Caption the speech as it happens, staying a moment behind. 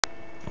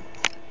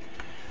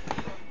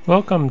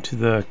Welcome to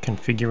the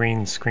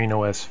Configuring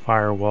ScreenOS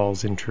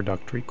Firewalls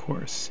Introductory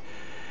course.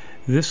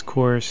 This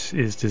course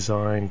is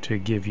designed to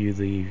give you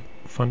the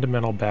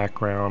fundamental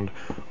background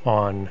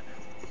on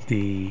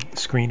the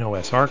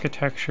ScreenOS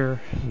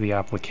architecture, the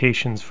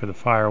applications for the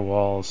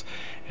firewalls,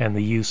 and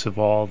the use of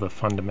all the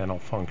fundamental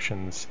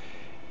functions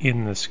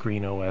in the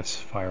ScreenOS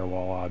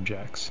firewall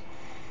objects.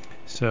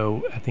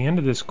 So at the end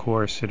of this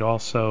course, it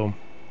also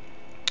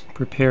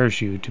prepares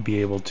you to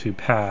be able to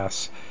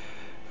pass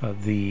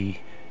the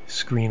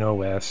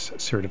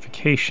ScreenOS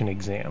certification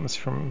exams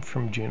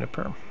from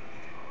Juniper.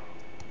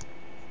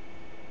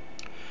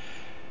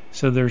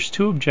 So there's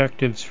two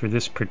objectives for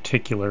this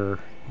particular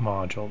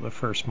module, the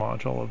first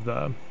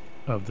module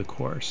of the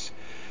course.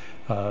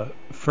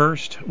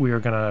 First, we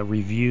are going to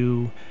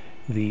review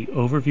the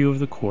overview of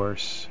the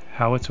course,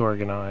 how it's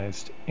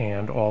organized,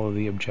 and all of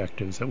the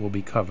objectives that will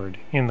be covered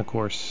in the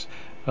course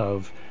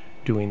of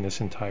doing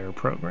this entire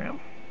program.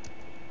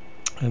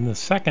 And the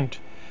second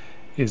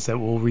is that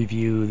we'll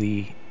review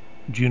the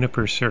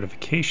Juniper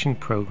certification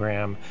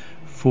program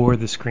for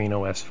the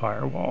ScreenOS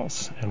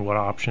firewalls and what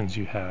options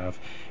you have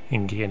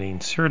in getting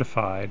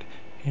certified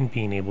and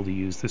being able to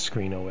use the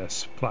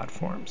ScreenOS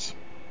platforms.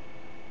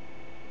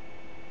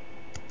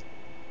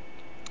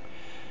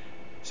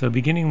 So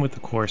beginning with the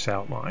course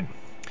outline.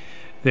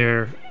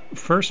 Their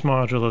first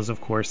module is,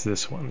 of course,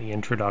 this one, the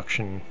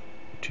introduction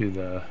to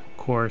the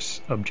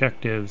course,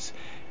 objectives,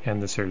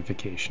 and the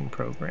certification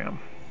program.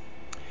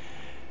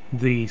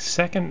 The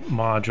second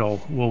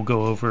module will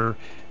go over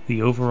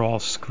the overall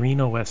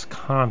ScreenOS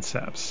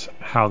concepts,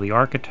 how the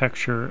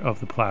architecture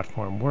of the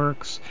platform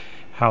works,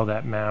 how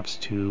that maps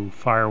to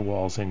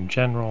firewalls in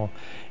general,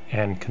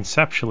 and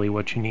conceptually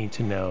what you need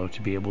to know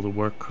to be able to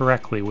work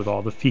correctly with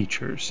all the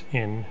features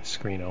in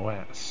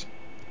ScreenOS.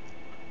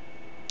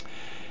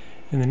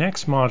 In the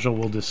next module,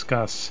 we'll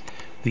discuss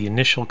the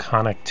initial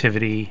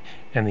connectivity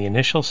and the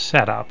initial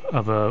setup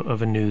of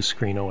a new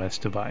ScreenOS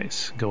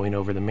device, going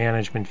over the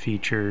management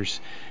features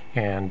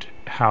and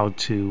how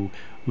to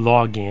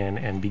log in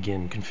and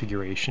begin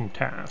configuration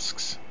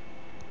tasks.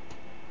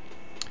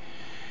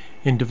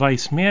 In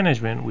device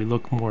management, we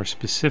look more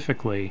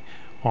specifically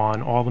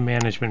on all the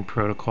management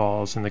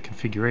protocols and the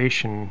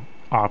configuration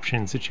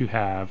options that you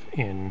have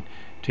in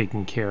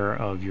taking care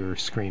of your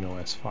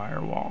ScreenOS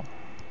firewall.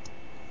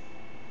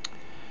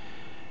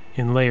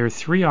 In Layer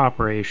 3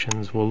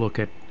 operations, we'll look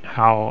at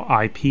how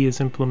IP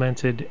is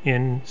implemented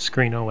in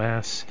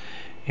ScreenOS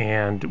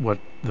and what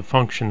the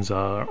functions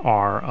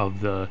are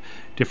of the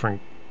different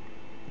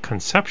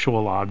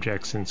conceptual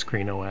objects in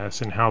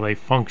ScreenOS and how they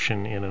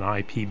function in an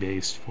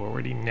IP-based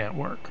forwarding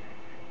network.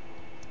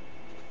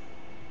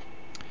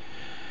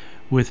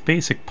 With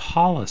basic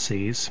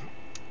policies,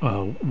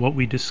 what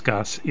we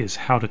discuss is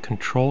how to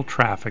control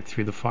traffic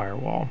through the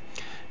firewall.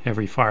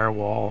 Every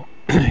firewall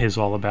is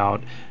all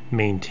about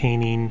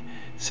maintaining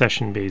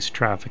session-based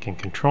traffic and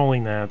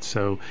controlling that,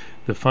 so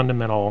the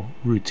fundamental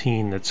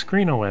routine that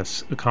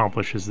ScreenOS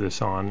accomplishes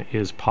this on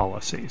is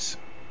policies.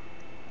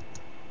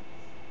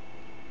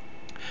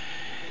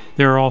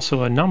 There are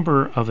also a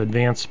number of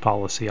advanced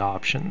policy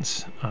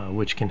options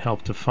which can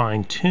help to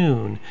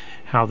fine-tune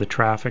how the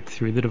traffic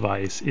through the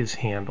device is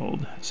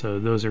handled. So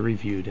those are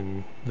reviewed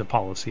in the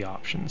policy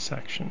options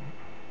section.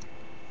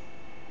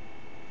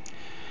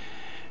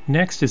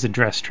 Next is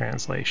address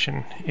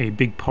translation. A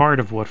big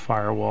part of what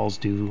firewalls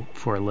do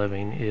for a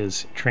living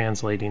is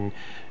translating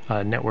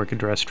network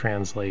address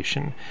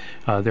translation.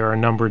 There are a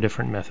number of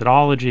different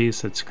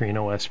methodologies that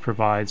ScreenOS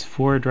provides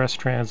for address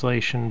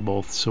translation,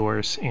 both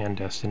source and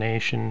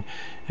destination,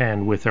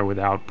 and with or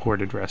without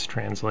port address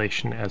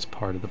translation as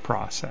part of the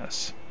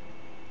process.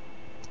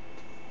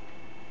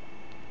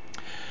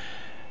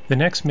 The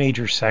next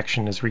major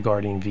section is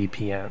regarding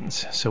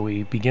VPNs. So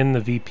we begin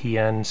the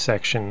VPN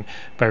section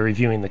by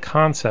reviewing the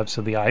concepts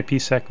of the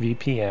IPsec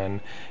VPN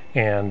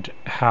and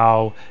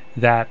how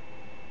that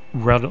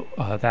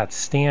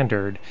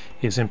standard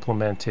is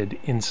implemented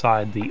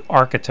inside the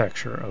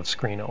architecture of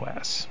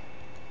ScreenOS.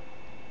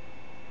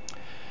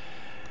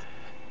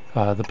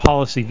 The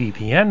Policy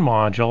VPN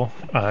module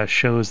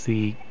shows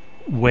the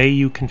way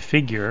you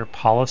configure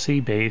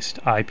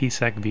policy-based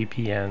IPsec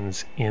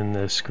VPNs in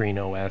the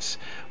ScreenOS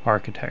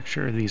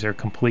architecture. These are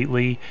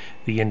completely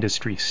the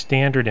industry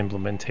standard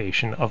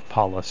implementation of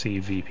Policy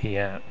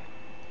VPN.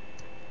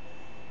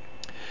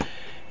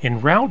 In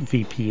Route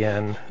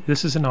VPN,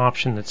 this is an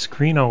option that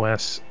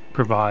ScreenOS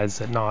provides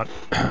that not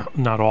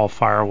all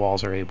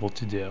firewalls are able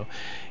to do.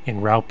 In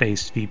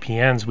route-based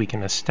VPNs, we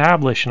can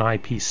establish an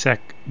IPsec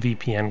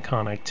VPN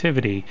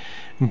connectivity,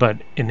 but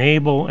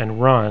enable and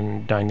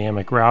run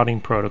dynamic routing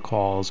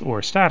protocols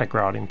or static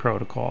routing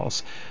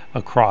protocols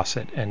across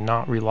it and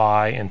not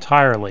rely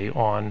entirely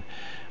on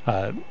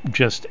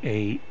just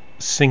a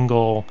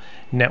single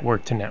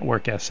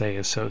network-to-network SA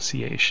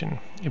association.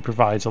 It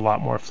provides a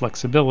lot more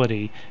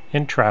flexibility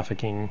in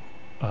trafficking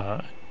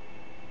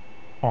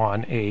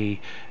on a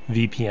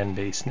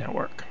VPN-based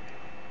network.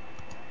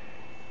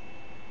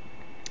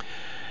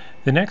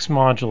 The next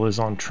module is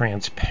on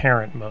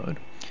transparent mode.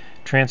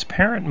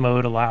 Transparent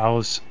mode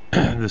allows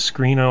the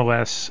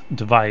ScreenOS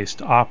device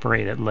to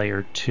operate at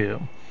layer 2.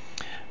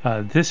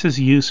 This is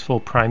useful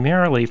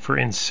primarily for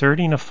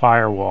inserting a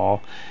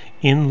firewall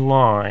in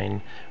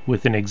line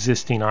with an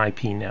existing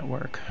IP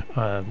network.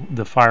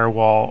 The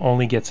firewall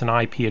only gets an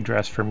IP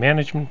address for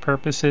management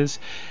purposes.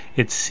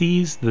 It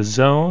sees the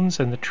zones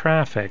and the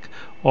traffic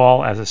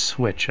all as a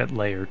switch at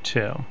layer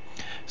 2.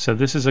 So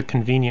this is a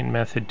convenient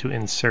method to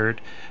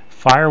insert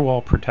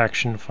firewall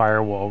protection,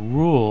 firewall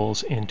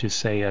rules into,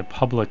 say, a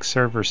public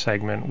server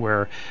segment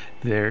where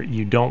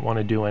you don't want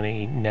to do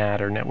any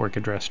NAT or network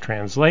address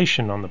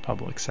translation on the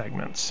public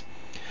segments,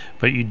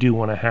 but you do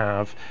want to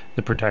have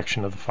the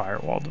protection of the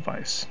firewall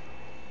device.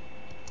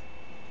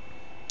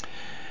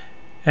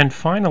 And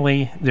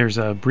finally, there's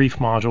a brief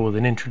module with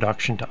an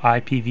introduction to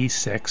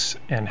IPv6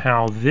 and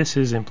how this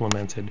is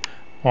implemented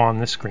on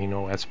the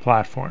ScreenOS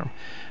platform.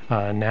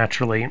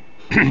 Naturally,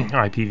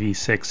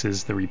 IPv6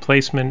 is the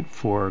replacement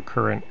for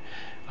current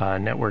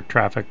network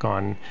traffic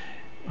on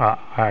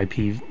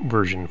IP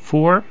version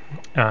 4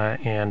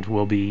 and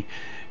will be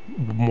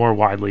more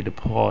widely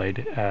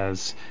deployed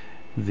as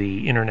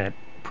the internet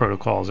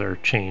protocols are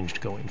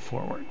changed going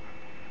forward.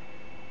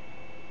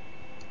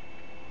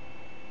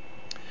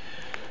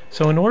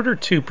 So in order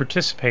to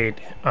participate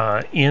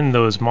in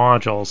those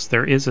modules,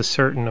 there is a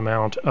certain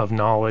amount of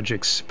knowledge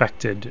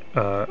expected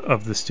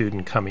of the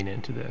student coming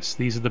into this.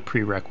 These are the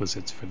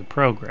prerequisites for the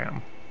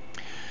program.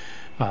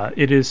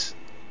 It is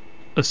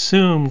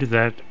assumed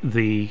that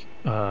the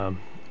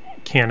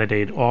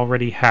candidate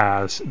already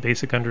has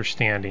basic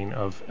understanding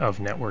of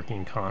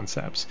networking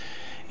concepts.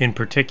 In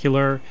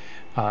particular,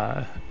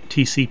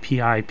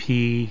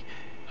 TCP/IP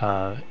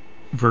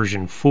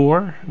version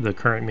 4, the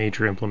current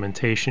major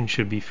implementation,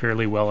 should be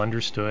fairly well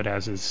understood,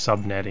 as is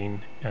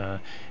subnetting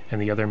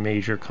and the other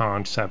major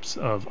concepts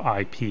of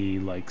IP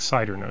like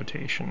CIDR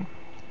notation.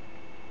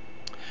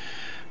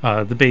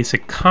 The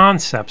basic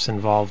concepts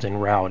involved in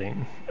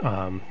routing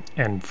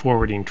and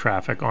forwarding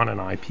traffic on an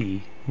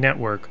IP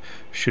network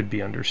should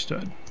be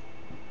understood.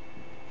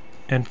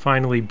 And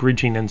finally,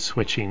 bridging and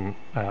switching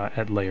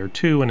at layer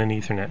 2 in an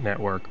Ethernet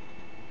network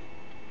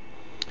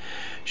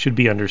should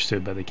be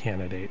understood by the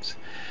candidates.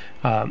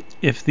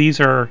 If these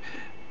are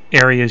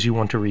areas you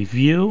want to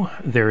review,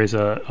 there is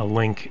a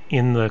link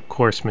in the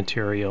course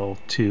material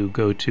to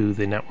go to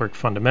the Network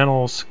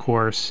Fundamentals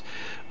course,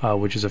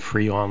 which is a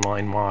free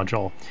online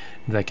module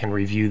that can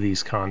review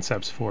these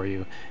concepts for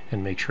you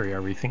and make sure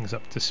everything's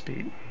up to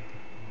speed.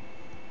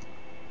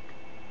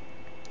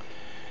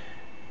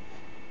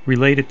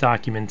 Related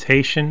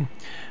documentation.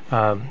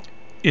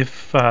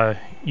 If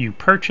you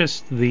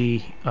purchased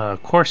the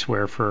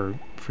courseware for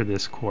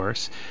this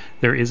course,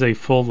 there is a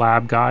full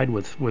lab guide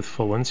with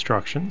full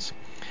instructions.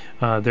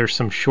 There's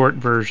some short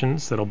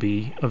versions that'll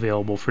be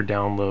available for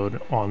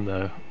download on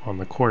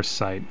the course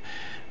site,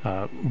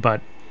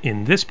 but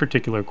in this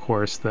particular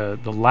course, the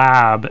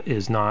lab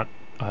is not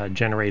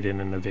generated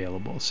and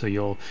available, so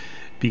you'll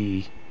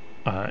be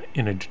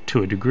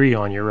to a degree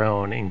on your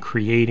own in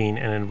creating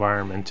an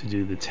environment to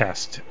do the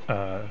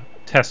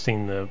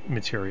testing the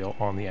material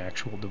on the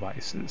actual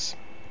devices.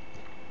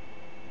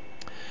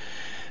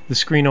 The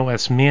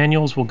ScreenOS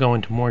manuals will go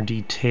into more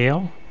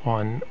detail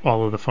on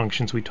all of the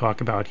functions we talk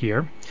about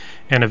here,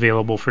 and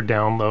available for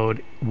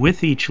download.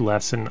 With each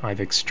lesson, I've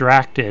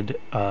extracted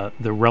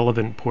the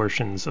relevant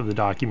portions of the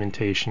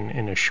documentation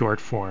in a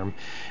short form,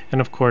 and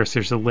of course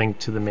there's a link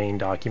to the main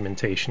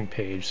documentation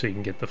page so you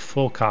can get the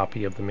full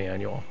copy of the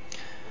manual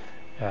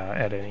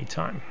at any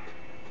time.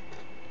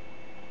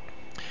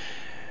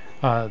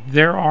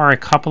 There are a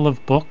couple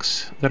of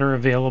books that are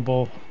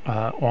available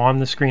on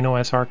the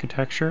ScreenOS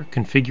architecture.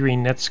 Configuring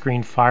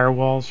NetScreen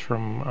Firewalls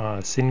from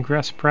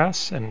Syngress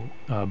Press and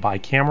by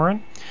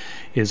Cameron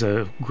is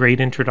a great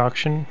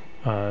introduction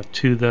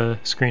to the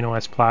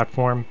ScreenOS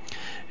platform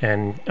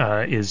and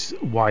is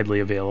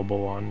widely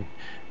available on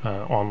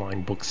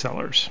online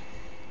booksellers.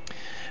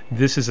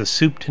 This is a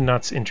soup to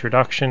nuts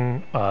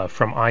introduction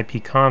from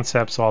IP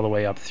concepts all the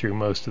way up through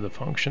most of the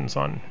functions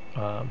on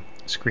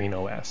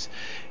ScreenOS.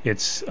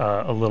 It's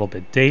a little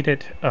bit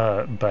dated,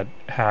 but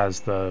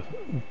has the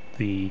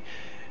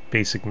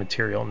basic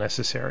material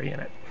necessary in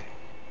it.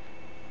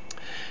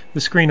 The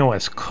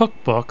ScreenOS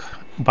Cookbook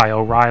by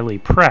O'Reilly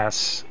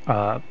Press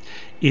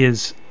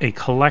is a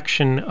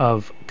collection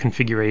of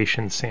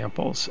configuration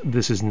samples.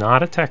 This is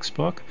not a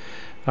textbook,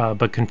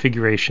 but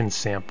configuration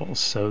samples.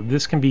 So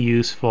this can be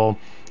useful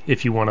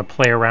if you want to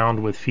play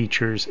around with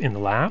features in the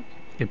lab.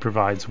 It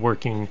provides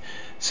working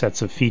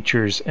sets of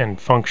features and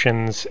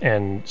functions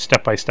and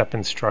step-by-step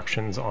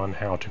instructions on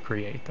how to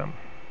create them.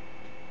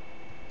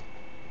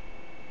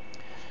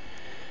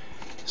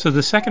 So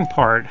the second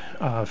part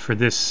for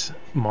this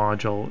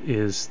module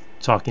is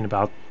talking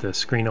about the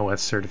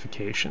ScreenOS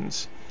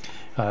certifications.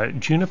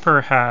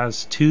 Juniper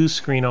has two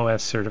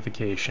ScreenOS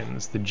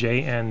certifications, the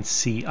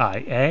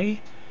JNCIA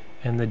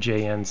and the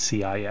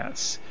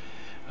JNCIS.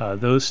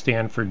 Those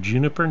stand for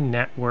Juniper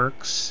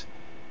Networks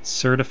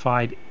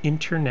Certified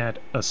Internet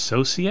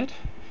Associate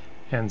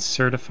and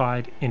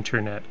Certified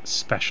Internet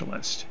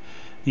Specialist.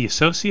 The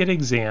associate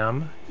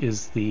exam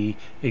is the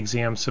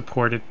exam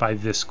supported by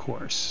this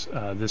course.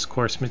 This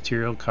course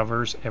material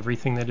covers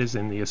everything that is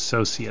in the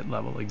associate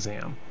level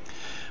exam.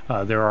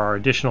 There are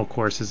additional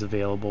courses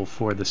available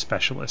for the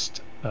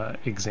specialist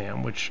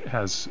exam, which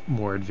has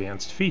more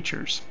advanced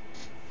features.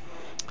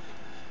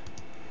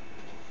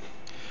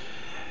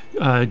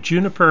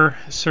 Juniper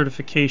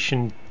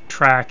certification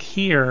track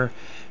here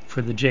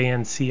for the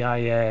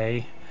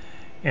JNCIA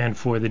and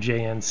for the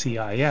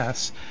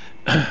JNCIS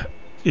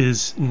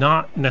is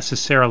not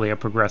necessarily a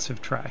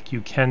progressive track.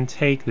 You can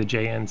take the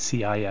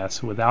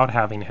JNCIS without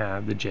having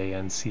had the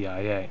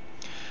JNCIA,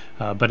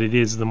 but it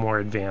is the more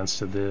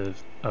advanced of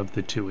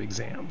the two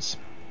exams.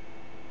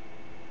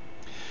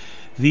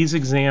 These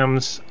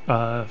exams,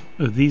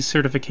 these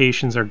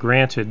certifications are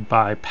granted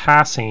by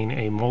passing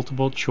a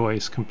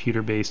multiple-choice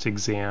computer-based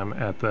exam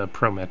at the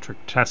Prometric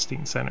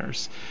testing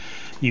centers.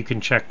 You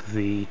can check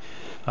the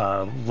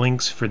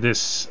links for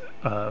this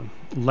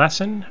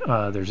lesson.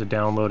 There's a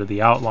download of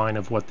the outline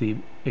of what the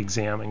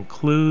exam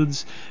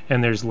includes,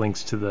 and there's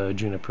links to the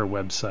Juniper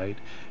website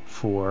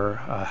for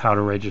how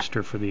to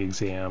register for the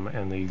exam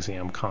and the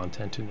exam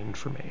content and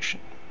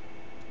information.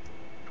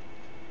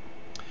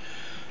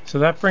 So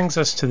that brings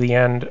us to the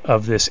end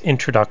of this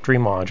introductory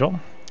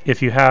module.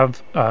 If you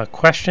have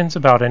questions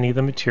about any of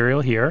the material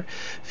here,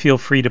 feel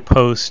free to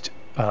post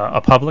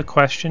a public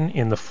question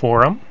in the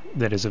forum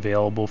that is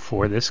available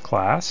for this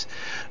class,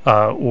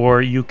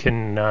 or you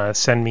can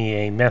send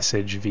me a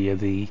message via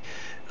the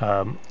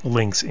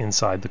links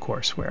inside the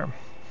courseware.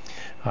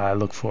 I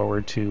look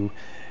forward to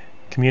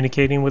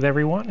communicating with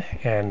everyone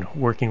and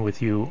working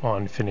with you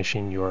on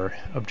finishing your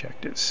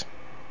objectives.